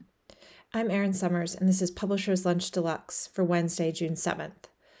I'm Erin Summers, and this is Publisher's Lunch Deluxe for Wednesday, June 7th.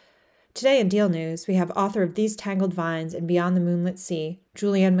 Today in Deal News, we have author of These Tangled Vines and Beyond the Moonlit Sea,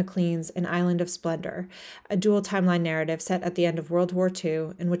 Julianne McLean's An Island of Splendor, a dual timeline narrative set at the end of World War II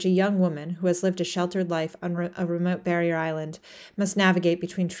in which a young woman who has lived a sheltered life on a remote barrier island must navigate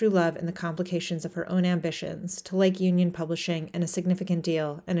between true love and the complications of her own ambitions to Lake Union Publishing and a significant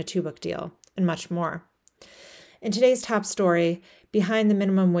deal and a 2-book deal, and much more. In today's top story, Behind the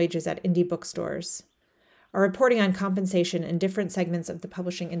Minimum Wages at Indie Bookstores. Our reporting on compensation in different segments of the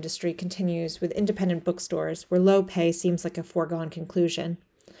publishing industry continues with independent bookstores, where low pay seems like a foregone conclusion.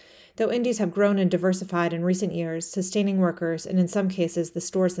 Though indies have grown and diversified in recent years, sustaining workers, and in some cases the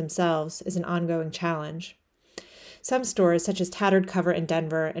stores themselves, is an ongoing challenge. Some stores, such as Tattered Cover in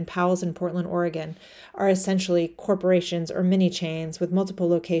Denver and Powell's in Portland, Oregon, are essentially corporations or mini-chains with multiple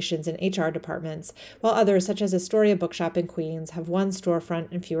locations and HR departments, while others, such as Astoria Bookshop in Queens, have one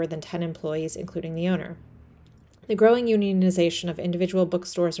storefront and fewer than 10 employees, including the owner. The growing unionization of individual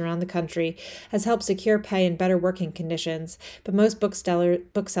bookstores around the country has helped secure pay and better working conditions, but most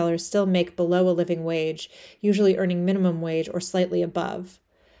booksellers still make below a living wage, usually earning minimum wage or slightly above.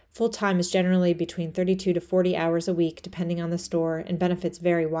 Full-time is generally between 32 to 40 hours a week, depending on the store, and benefits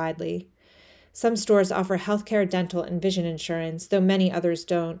vary widely. Some stores offer healthcare, dental, and vision insurance, though many others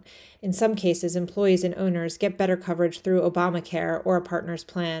don't. In some cases, employees and owners get better coverage through Obamacare or a partner's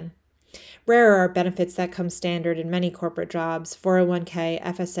plan. Rarer are benefits that come standard in many corporate jobs, 401k,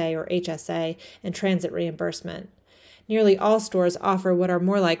 FSA, or HSA, and transit reimbursement. Nearly all stores offer what are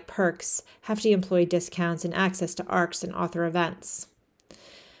more like perks, hefty employee discounts, and access to ARCs and author events.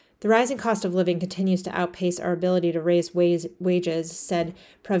 The rising cost of living continues to outpace our ability to raise wages, said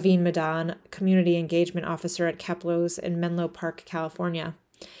Praveen Madan, Community Engagement Officer at Keplo's in Menlo Park, California.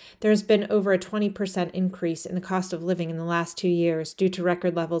 There has been over a 20% increase in the cost of living in the last 2 years due to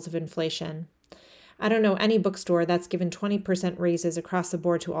record levels of inflation. I don't know any bookstore that's given 20% raises across the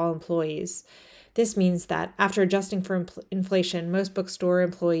board to all employees. This means that, after adjusting for inflation, most bookstore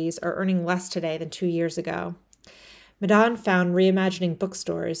employees are earning less today than 2 years ago. Madan founded Reimagining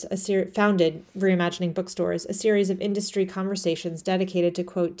Bookstores, a series of industry conversations dedicated to,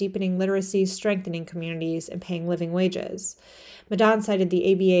 quote, deepening literacy, strengthening communities, and paying living wages. Madan cited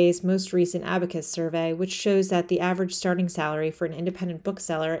the ABA's most recent Abacus survey, which shows that the average starting salary for an independent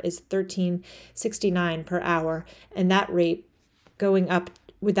bookseller is $13.69 per hour, and that rate going up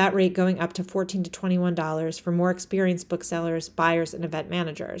to $14 to $21 for more experienced booksellers, buyers, and event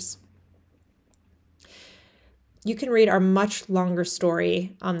managers. You can read our much longer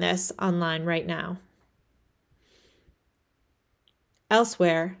story on this online right now.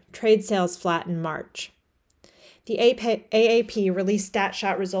 Elsewhere, trade sales flat in March. The AAP released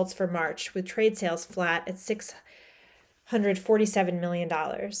StatShot results for March, with trade sales flat at $647 million.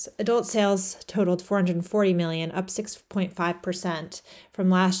 Adult sales totaled $440 million, up 6.5% from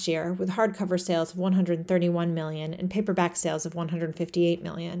last year, with hardcover sales of $131 million and paperback sales of $158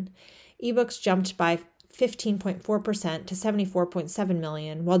 million. Ebooks jumped by 15.4% to $74.7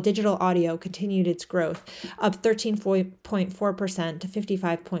 million, while digital audio continued its growth, up 13.4% to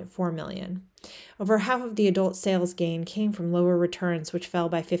 $55.4 million. Over half of the adult sales gain came from lower returns, which fell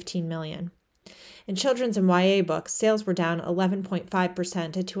by $15 million. In children's and YA books, sales were down 11.5%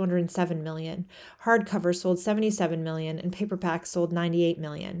 to $207 million. Hardcover sold $77 million, and paperbacks sold $98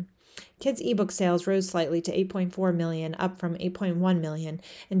 million. Kids' ebook sales rose slightly to $8.4 million, up from $8.1 million,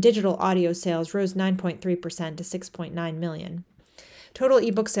 and digital audio sales rose 9.3% to $6.9 million. Total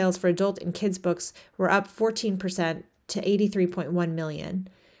ebook sales for adult and kids' books were up 14% to $83.1 million.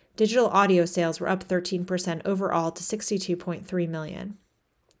 Digital audio sales were up 13% overall to $62.3 million.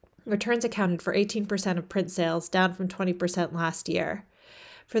 Returns accounted for 18% of print sales, down from 20% last year.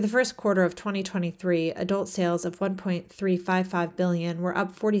 For the first quarter of 2023, adult sales of $1.355 billion were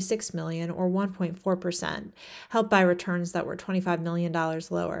up $46 million, or 1.4%, helped by returns that were $25 million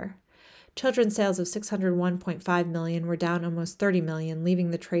lower. Children's sales of $601.5 million were down almost $30 million,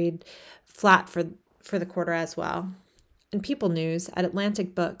 leaving the trade flat for the quarter as well. In People News, at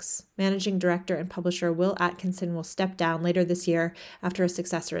Atlantic Books, managing director and publisher Will Atkinson will step down later this year after a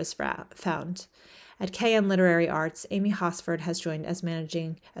successor is found. At KN Literary Arts, Amy Hosford has joined as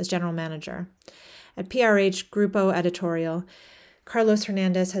general manager. At PRH Grupo Editorial, Carlos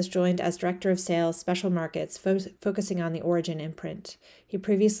Hernandez has joined as director of sales, special markets, focusing on the Origin imprint. He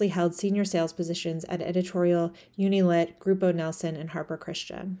previously held senior sales positions at Editorial Unilit, Grupo Nelson, and Harper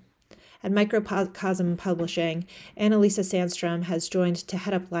Christian. At Microcosm Publishing, Annalisa Sandstrom has joined to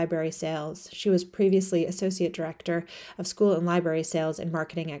head up library sales. She was previously associate director of school and library sales and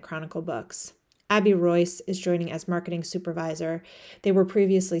marketing at Chronicle Books. Abby Royce is joining as marketing supervisor. They were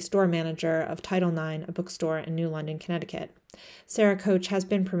previously store manager of Title IX, a bookstore in New London, Connecticut. Sarah Coach has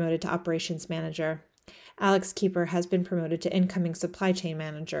been promoted to operations manager. Alex Keeper has been promoted to incoming supply chain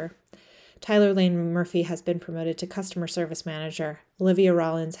manager. Tyler Lane Murphy has been promoted to customer service manager. Olivia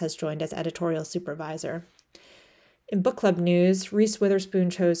Rollins has joined as editorial supervisor. In book club news, Reese Witherspoon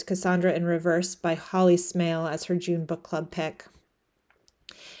chose Cassandra in Reverse by Holly Smale as her June book club pick.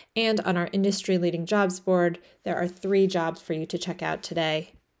 And on our industry-leading jobs board, there are 3 jobs for you to check out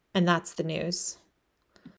today. And that's the news.